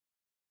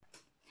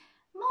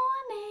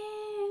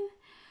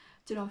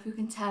Don't know if you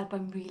can tell, but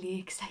I'm really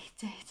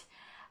excited.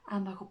 I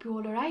hope you're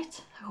all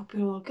alright. I hope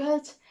you're all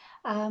good.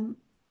 I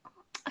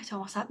don't know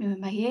what's happening with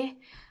my hair,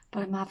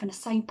 but I'm having a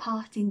sign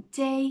party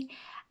today,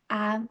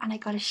 and I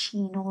got a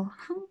SHEIN haul.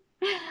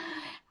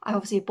 I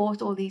obviously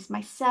bought all these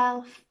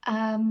myself,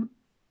 and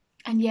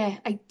yeah,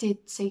 I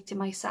did say to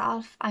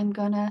myself I'm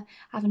gonna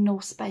have a no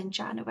spend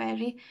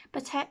January,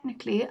 but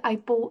technically I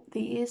bought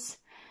these,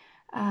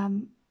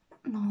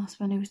 no, that's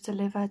when it was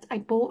delivered. I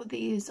bought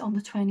these on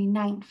the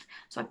 29th,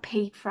 so I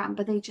paid for them,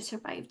 but they just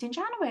arrived in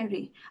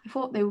January. I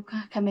thought they would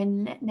come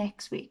in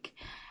next week.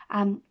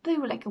 They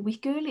were like a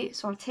week early,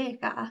 so I'll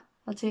take that.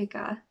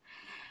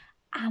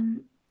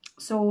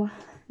 So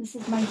this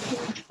is my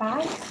huge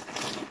bag.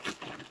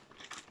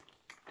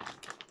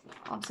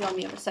 Obviously on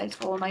the other side's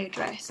got all my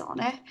address on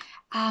it.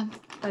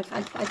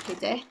 I've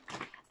hid it.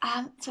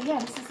 So yeah,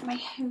 this is my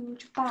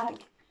huge bag.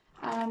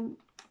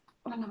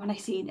 When I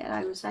seen it,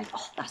 I was like,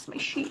 oh, that's my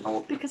SHEIN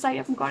haul, because I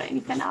haven't got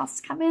anything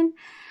else coming.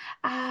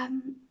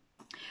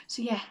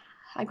 So yeah,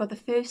 I got the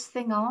first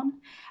thing on.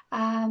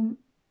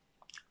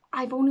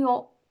 I've only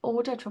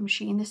ordered from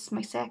SHEIN. This is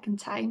my second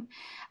time.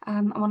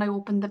 And when I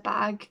opened the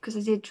bag, because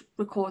I did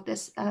record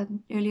this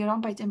earlier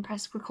on, but I didn't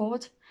press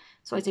record,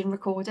 so I didn't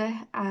record it.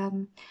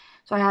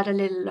 So I had a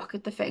little look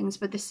at the things,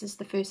 but this is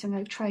the first thing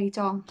I've tried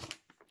on.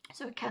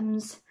 So it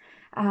comes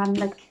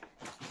like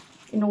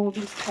in all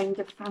these kind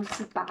of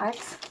fancy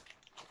bags.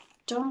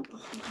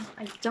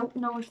 I don't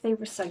know if they're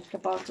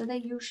recyclable. Do they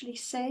usually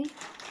say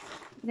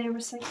they're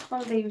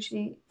recyclable? They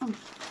usually,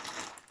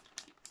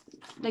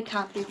 they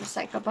can't be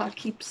recyclable.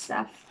 Keep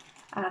stuff,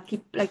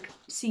 keep like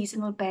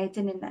seasonal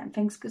bedding in them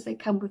things, because they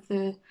come with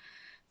the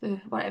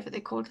whatever they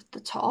call it at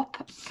the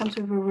top. It comes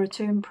with a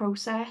return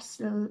process,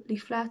 little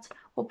leaflet.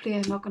 Hopefully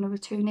I'm not going to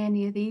return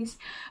any of these,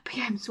 but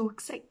yeah, I'm so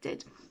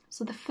excited.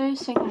 So the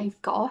first thing I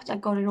got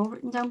it all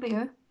written down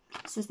below.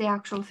 This is the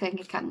actual thing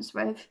it comes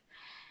with.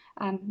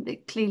 They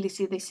clearly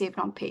see they save it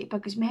on paper,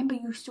 because remember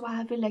you used to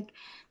have it like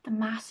the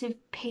massive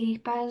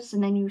papers,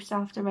 and then you used to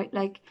have to write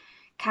like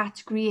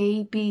category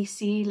A, B,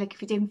 C, like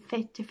if it didn't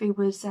fit, if it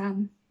was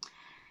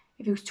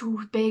too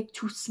big,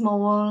 too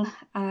small,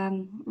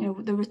 you know,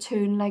 the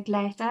return like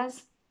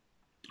letters.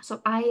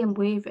 So I am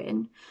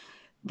wearing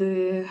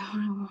the,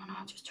 oh,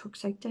 I'm just too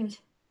excited.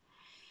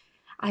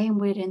 I am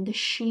wearing the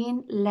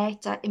SHEIN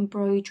letter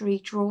embroidery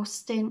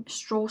drawstring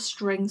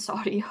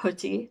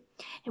hoodie.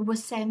 It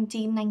was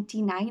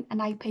 £17.99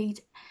 and I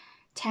paid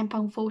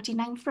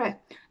 £10.49 for it.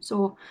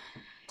 So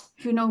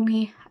if you know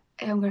me,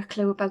 I haven't got a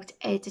clue about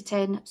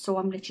editing, so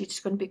I'm literally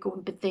just going to be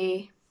going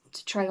there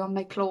to try on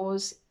my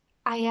clothes.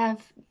 I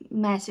have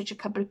messaged a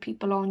couple of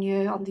people on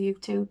here on the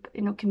YouTube,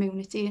 you know,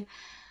 community,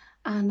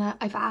 and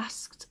I've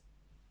asked,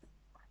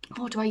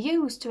 what do I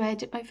use to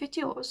edit my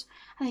videos?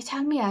 And they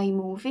tell me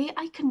iMovie.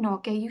 I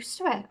cannot get used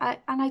to it.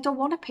 And I don't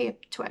want to pay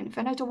to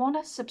anything. I don't want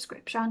a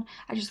subscription.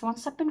 I just want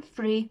something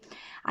free.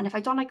 And if I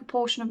don't like a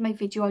portion of my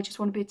video, I just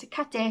want to be able to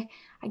cut it.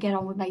 I get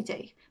on with my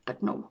day.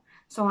 But no.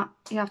 So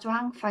you have to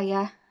hang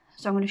fire.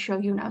 So I'm going to show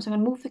you now. So I'm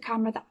going to move the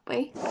camera that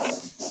way.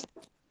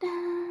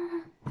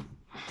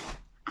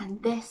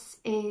 And this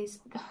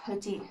is the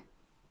hoodie.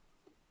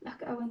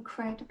 Look how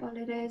incredible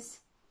it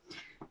is.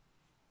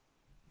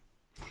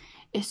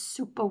 It's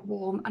super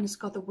warm, and it's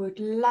got the word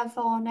love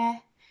on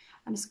it,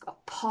 and it's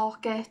got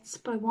pockets,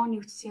 but I want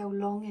you to see how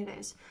long it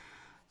is.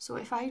 So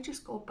if I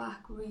just go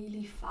back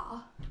really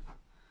far,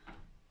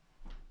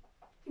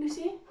 can you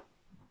see?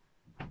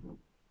 Look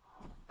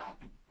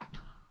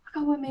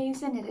how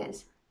amazing it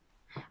is.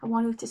 I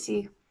want you to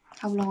see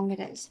how long it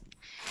is.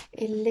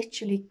 It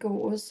literally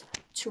goes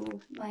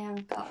to my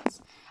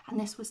ankles, and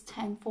this was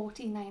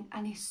 £10.49,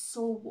 and it's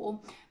so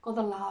warm. Got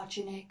the large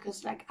in it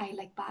because like I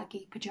like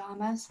baggy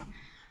pajamas.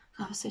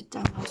 I'll sit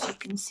down so you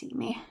can see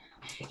me.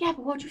 Yeah,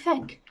 but what do you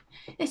think?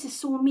 This is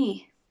so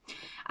me.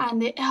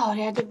 And they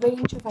had a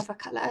range of other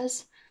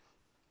colours,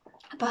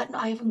 but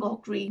I haven't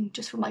got green,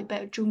 just for my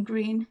bedroom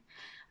green.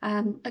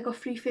 I got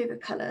 3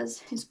 favourite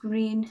colours. It's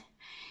green,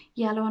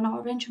 yellow and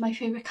orange are my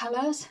favourite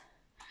colours.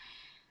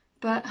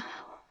 But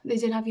they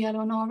didn't have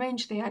yellow and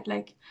orange. They had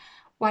like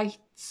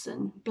whites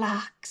and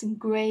blacks and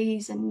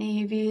greys and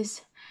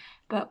navies.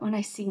 But when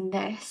I seen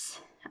this,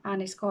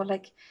 and it's got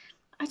like,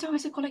 I don't know,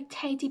 is it called like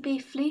teddy bear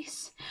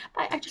fleece?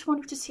 But I just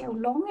wanted to see how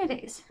long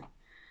it is.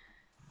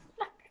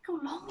 Look how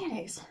long it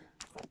is.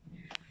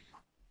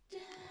 I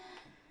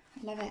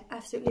love it,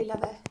 absolutely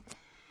love it.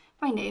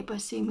 My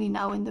neighbours see me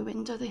now in the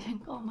window, they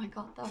think, oh my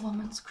god, that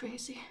woman's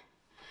crazy.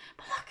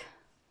 But look,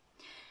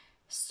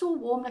 it's so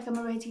warm, like I'm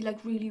already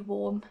like really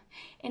warm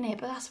in it,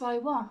 but that's what I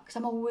want, because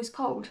I'm always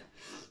cold.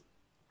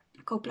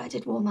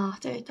 Cold-blooded,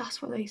 warm-hearted,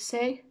 that's what they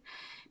say.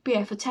 But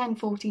yeah, for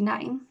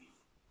 £10.49,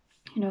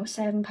 you know,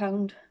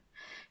 £7.50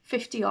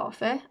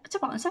 off it. To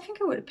be honest, I think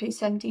I would have paid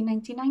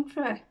 £17.99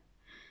 for it.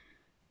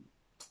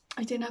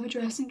 I didn't have a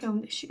dressing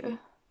gown this year.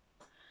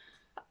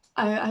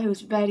 I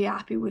was very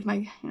happy with my,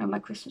 you know, my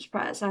Christmas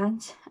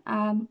present.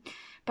 But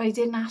I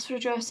didn't ask for a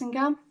dressing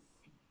gown.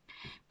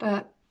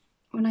 But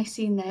when I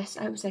seen this,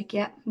 I was like,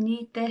 yeah,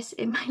 need this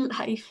in my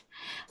life.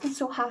 I'm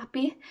so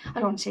happy. I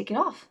don't want to take it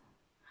off.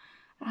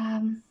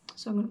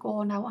 So I'm going to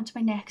go now on to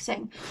my next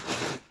thing.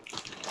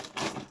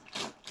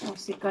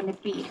 What's it going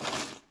to be?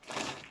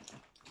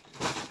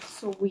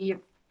 So we've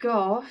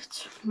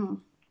got,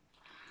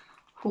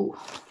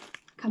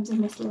 comes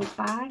in this little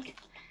bag.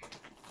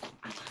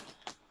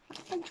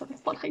 I'm trying to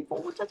what I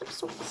bought. I'm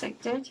so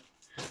excited.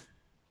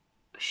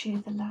 Share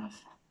the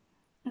love.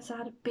 Is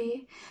that a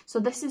bay? So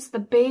this is the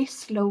Bay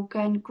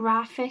slogan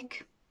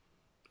graphic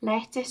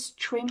lettuce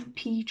trim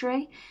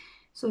PJ.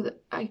 So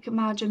that I can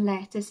imagine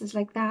lettuce is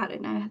like that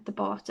in it at the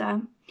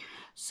bottom.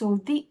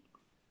 So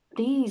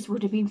these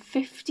would have been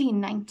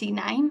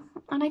 $15.99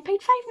 and I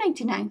paid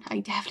 $5.99. I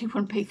definitely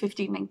wouldn't pay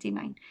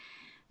 $15.99.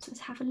 So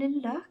let's have a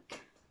little look.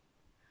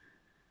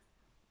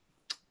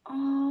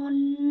 Oh,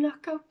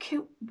 look how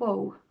cute.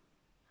 Whoa.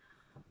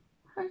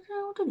 I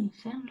don't know,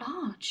 they're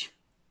large.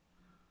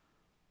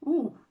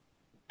 Oh,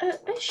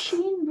 is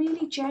SHEIN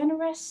really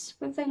generous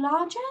with their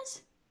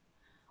larges?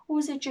 Or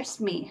is it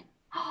just me?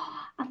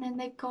 And then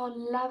they've got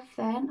love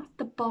then at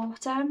the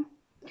bottom.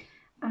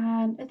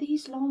 And are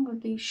these long or are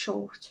these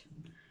short?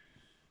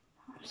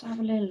 Let's have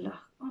a little look.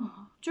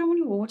 Oh, do you know when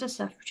you order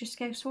stuff, you just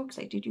get so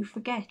excited you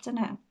forget,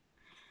 innit?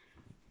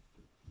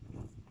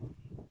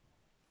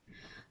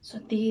 So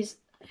these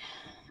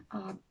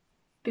are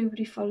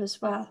beautiful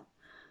as well.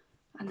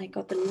 And they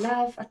got the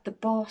love at the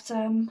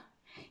bottom.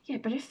 Yeah,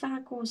 but if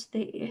that goes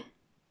there,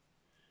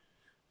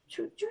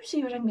 do you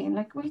see what I mean?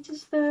 Like, where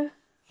does the...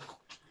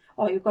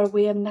 Oh, you've got to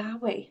wear them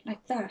that way,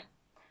 like that.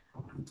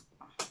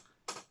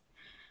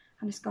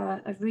 And it's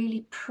got a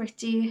really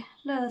pretty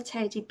little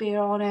teddy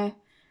bear on it.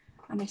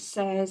 And it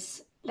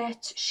says,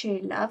 let's share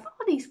love.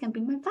 Oh, these can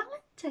be my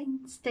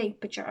Valentine's Day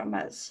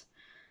pyjamas.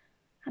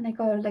 And they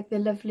got like the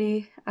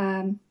lovely,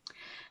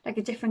 like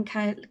a different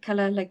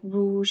colour, like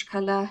rouge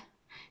colour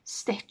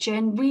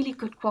stitching. Really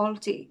good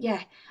quality.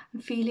 Yeah,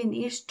 I'm feeling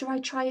these. Do I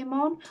try them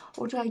on?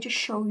 Or do I just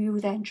show you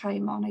then try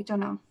them on? I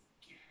don't know.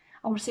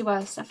 I want to see what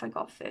other stuff I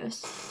got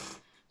first.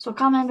 So I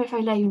can't remember if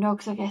I let you know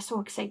because I get so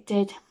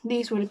excited.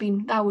 These would have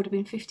been, that would have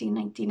been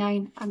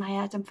 $15.99 and I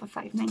had them for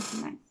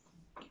 $5.99.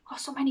 Got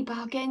so many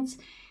bargains.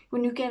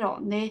 When you get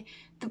on there,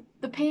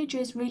 the page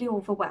is really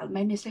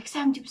overwhelming. It's like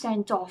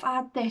 70% off.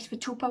 Add this for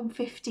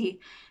 £2.50.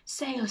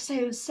 Sale,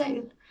 sale,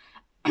 sale.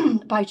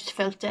 But I just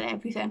filtered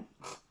everything.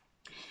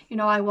 You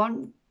know, I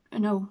want, you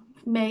know,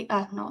 male,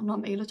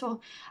 not male at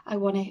all. I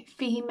want a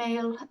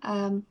female,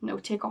 no,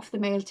 take off the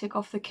male, take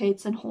off the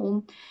kids and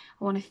home.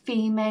 I want a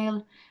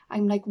female.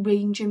 I'm like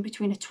ranging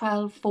between a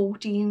 12,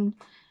 14,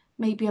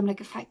 maybe I'm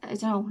like a, I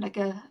don't know, like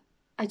a,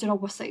 I don't know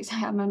what size I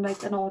am. I'm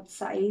like an odd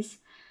size.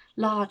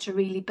 Large or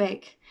really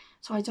big.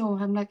 So I don't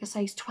know, I'm like a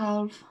size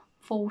 12,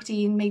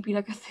 14, maybe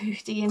like a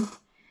 13.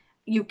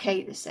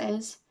 UK this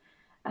is.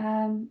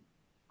 And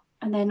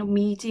then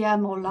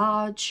medium or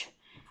large.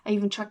 I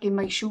even chuck in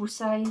my shoe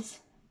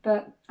size.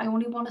 But I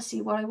only want to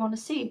see what I want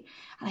to see.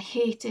 And I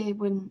hate it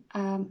when,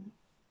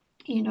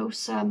 you know,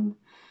 some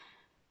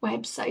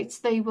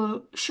websites, they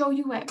will show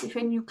you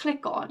everything. You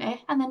click on it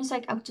and then it's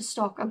like out of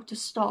stock, out of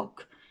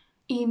stock.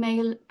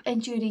 Email,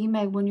 enter your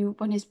email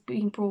when it's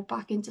being brought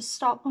back into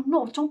stock. Oh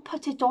no, don't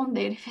put it on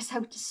there if it's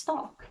out of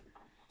stock.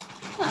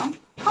 You know,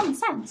 common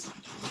sense.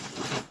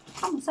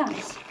 Common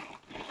sense.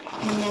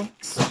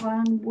 Next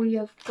one we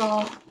have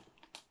got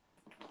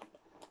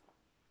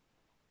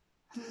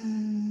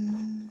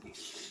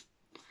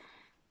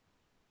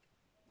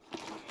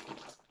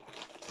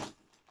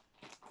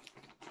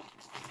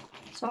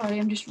sorry,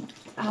 I'm just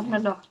having a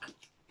look.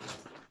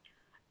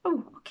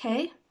 Oh,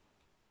 okay.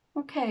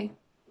 Okay.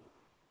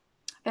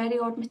 Very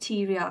odd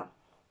material.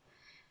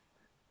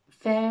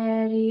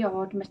 Very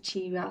odd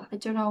material. I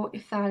don't know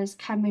if that is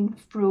coming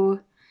through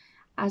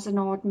as an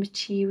odd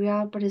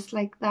material, but it's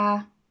like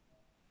that.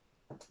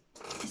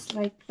 It's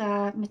like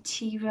the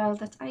material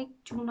that I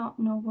do not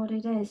know what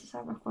it is. Is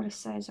that what it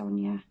says on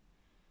here?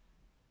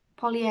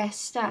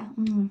 Polyester. I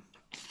don't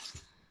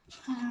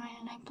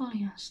really like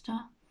polyester.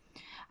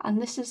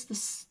 And this is the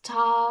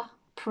Star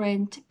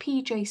Print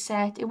PJ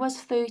set. It was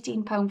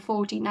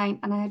 £13.49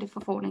 and I had it for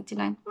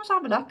 £4.99. Let's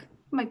have a look.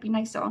 It might be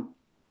nice on.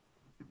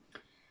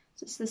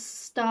 So it's the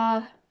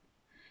Star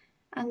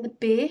and the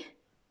Bay.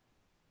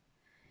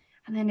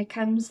 And then it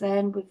comes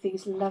then with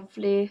these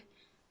lovely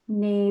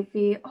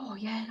navy. Oh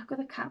yeah, look at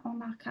the cat on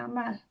that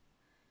camera.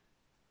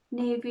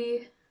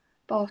 Navy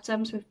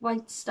bottoms with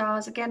white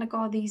stars. Again, I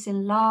got these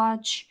in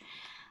large.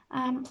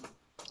 I'm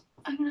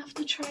gonna have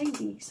to try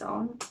these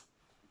on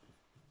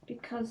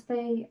because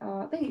they're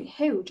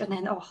huge. And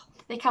then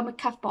they come with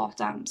cuff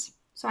bottoms.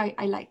 So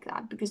I like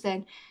that because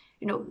then,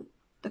 you know,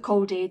 the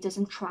cold air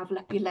doesn't travel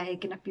up your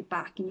leg and up your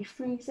back and you're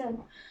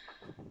freezing.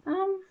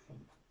 I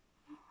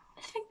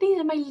think these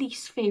are my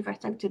least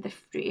favourite out of the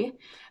three.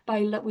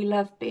 But we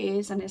love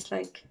bears and it's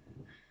like,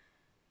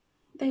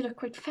 they look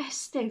quite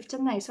festive,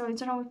 don't they? So I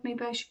don't know if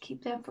maybe I should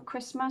keep them for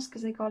Christmas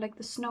because they got like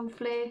the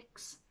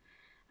snowflakes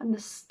and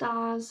the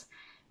stars.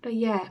 But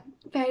yeah,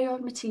 very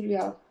odd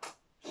material.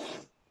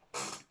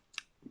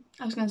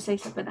 I was going to say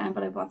something then,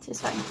 but I won't.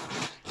 It's fine.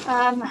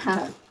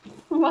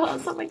 What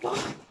else have I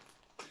got?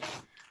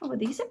 Oh,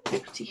 these are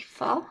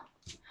beautiful.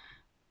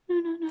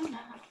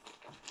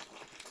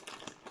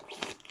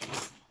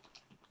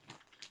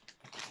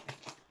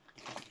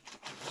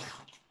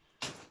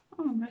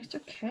 Oh, right,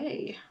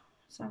 okay.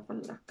 Let's have a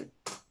look at...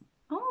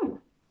 Oh!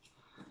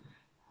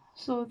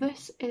 So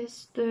this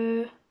is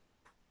the...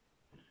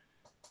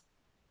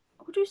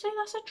 What do you say,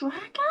 that's a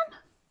dragon?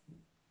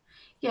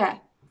 Yeah.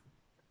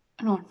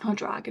 No, not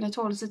dragon at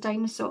all, it's a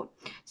dinosaur.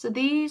 So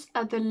these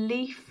are the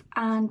leaf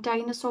and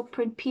dinosaur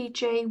print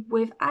PJ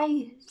with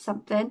eye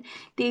something.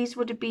 These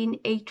would have been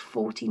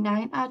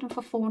 £8.49. I had them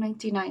for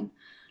 £4.99.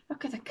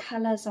 Look at the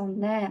colours on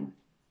them.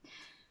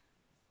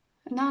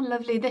 Isn't that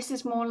lovely? This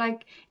is more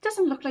like, it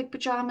doesn't look like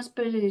pyjamas,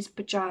 but it is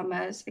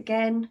pyjamas.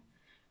 Again,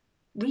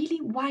 really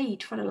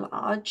wide for a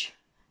large.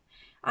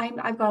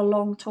 I've got a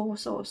long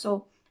torso,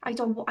 so I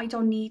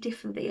don't need it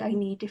for there. I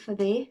need it for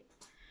there.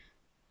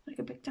 Like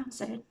a big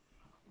dancer.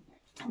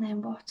 And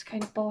then what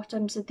kind of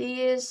bottoms are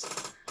these?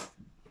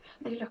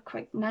 They look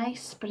quite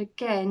nice, but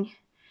again,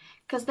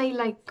 because they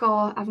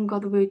haven't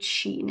got the word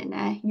SHEIN in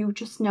there, you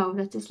just know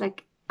that it's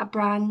like a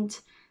brand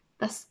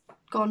that's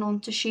gone on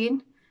to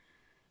SHEIN.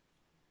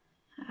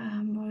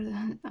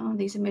 Oh,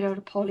 these are made out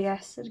of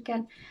polyester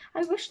again.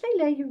 I wish they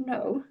let you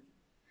know.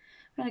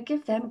 I'm going to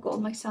give them a go.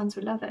 My sons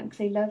will love them because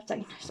they love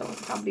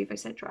dinosaurs. I can't believe I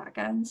said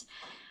dragons.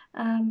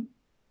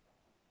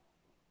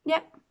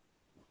 Yep,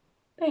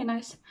 very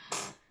nice.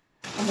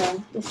 And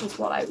then this is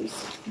what I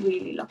was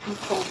really looking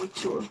forward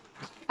to.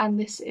 And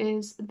this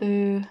is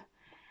the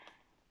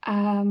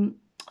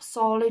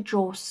solid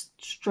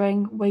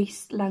drawstring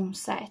waist lounge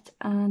set.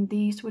 And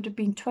these would have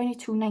been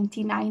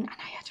 £22.99 and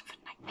I had them for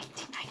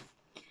 £9.99.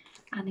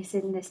 And it's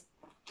in this,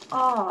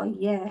 oh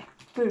yeah,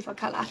 beautiful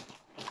colour.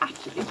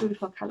 Absolutely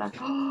beautiful colour.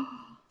 Oh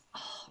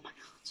my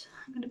god,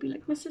 I'm going to be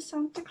like Mrs.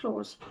 Santa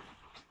Claus.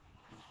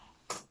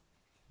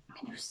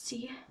 Can you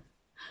see?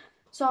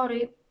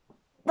 Sorry,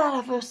 that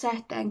other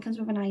set then comes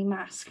with an eye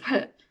mask,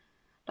 but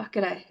look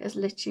at it. It's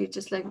literally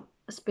just like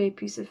a spare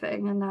piece of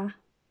thing and that.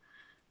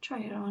 Try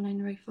it on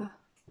anyway for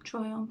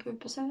try on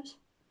purposes.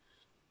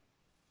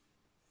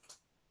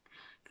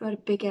 If you had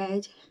a big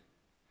head.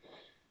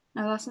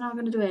 Now that's not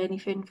going to do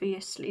anything for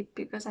your sleep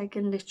because I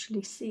can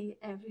literally see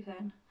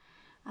everything.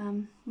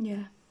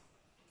 Yeah.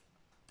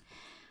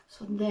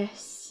 So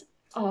this,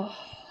 oh,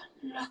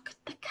 look at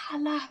the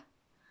colour.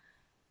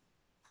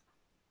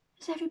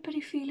 Is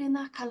everybody feeling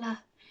that colour?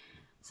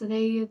 So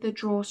they are the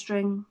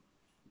drawstring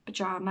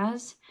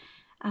pyjamas.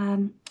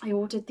 I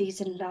ordered these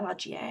in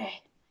large, yeah.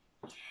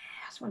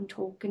 That's what I'm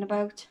talking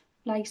about.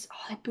 Nice,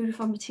 oh, they're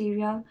beautiful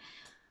material.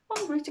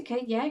 Oh, right,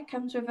 okay, yeah, it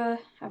comes with a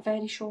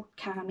very short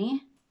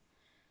cami.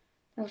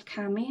 Little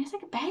cami, it's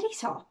like a belly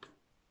top.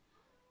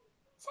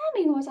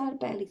 Sammy always had a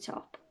belly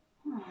top.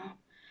 Oh.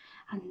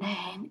 And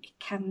then it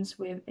comes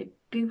with a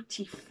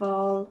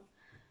beautiful,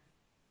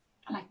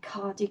 like,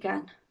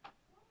 cardigan.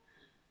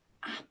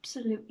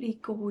 Absolutely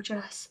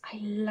gorgeous. I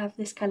love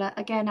this colour.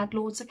 Again, I had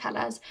loads of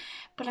colours,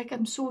 but like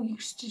I'm so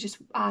used to just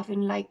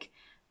having like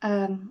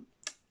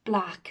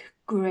black,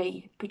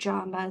 grey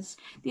pyjamas.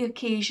 The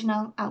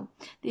occasional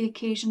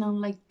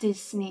like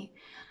Disney.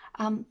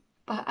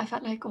 But I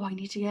felt like, oh, I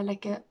need to get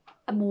like a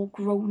more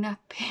grown-up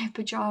pair of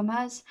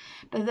pyjamas.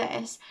 But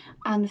this,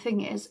 and the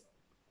thing is,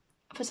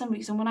 for some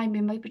reason when I'm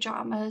in my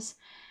pyjamas,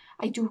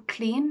 I do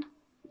clean,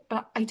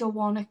 but I don't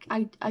want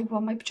to, I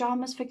want my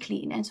pyjamas for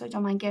cleaning, so I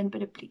don't mind getting a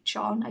bit of bleach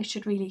on. I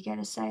should really get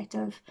a set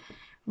of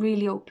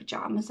really old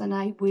pyjamas and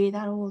I wear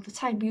that all the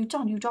time. But you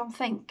don't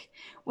think,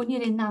 when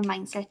you're in that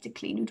mindset to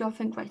clean, you don't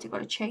think, right, I've got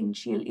to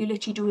change. You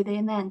literally do it there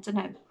and then, don't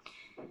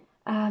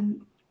know.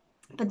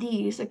 But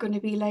these are going to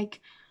be like,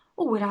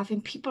 oh, we're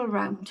having people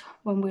around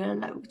when we're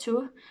allowed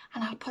to,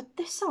 and I'll put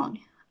this on.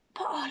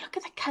 But oh, look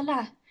at the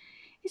colour.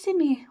 Isn't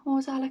me? Oh,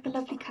 is that like a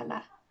lovely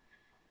colour?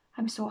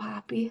 I'm so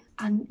happy.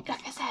 And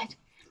like I said,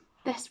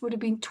 this would have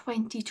been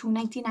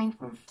 £22.99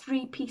 for a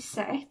 3-piece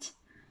set.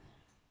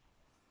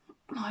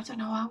 Oh, I don't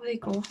know how they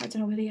go. I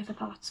don't know where the other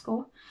parts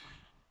go.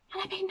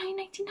 And I paid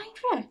 £9.99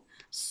 for it.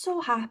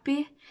 So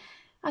happy.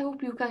 I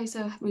hope you guys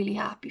are really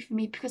happy for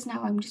me because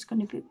now I'm just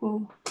going to be,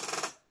 whoa.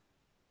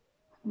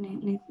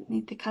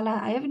 Need the colour.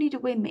 I haven't need to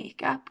wear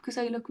makeup because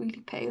I look really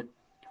pale.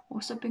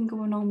 What's been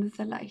going on with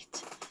the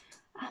light?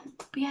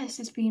 But yeah, this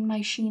has been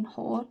my SHEIN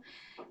haul.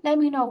 Let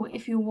me know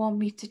if you want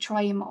me to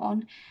try them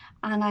on,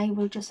 and I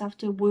will just have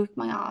to work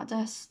my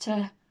hardest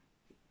to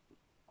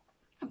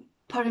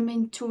put them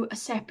into a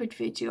separate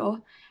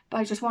video. But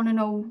I just want to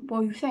know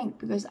what you think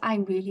because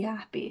I'm really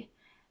happy.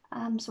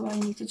 So what I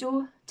need to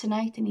do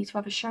tonight, I need to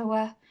have a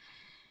shower.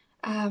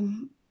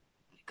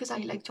 Because I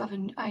like to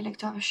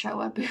have a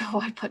shower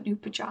before I put new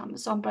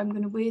pyjamas on, but I'm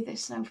going to wear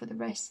this now for the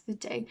rest of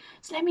the day.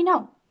 So let me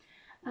know.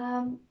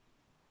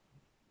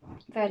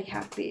 Very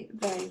happy,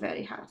 very,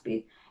 very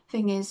happy.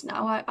 Thing is,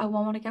 now I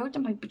want to get out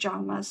of my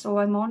pyjamas, so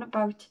I'm on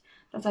about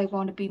that I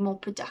want to be more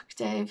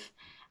productive.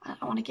 I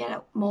want to get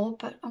out more,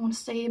 but I want to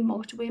stay in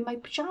more to wear my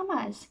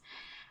pyjamas.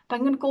 But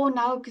I'm going to go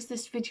now because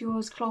this video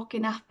is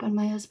clocking up and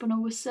my husband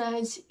always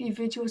says your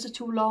videos are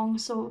too long,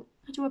 so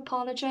I do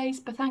apologise.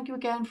 But thank you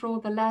again for all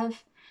the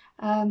love.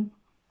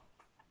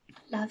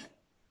 Love.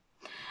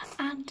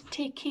 And take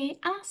take care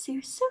and I'll see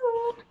you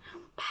soon.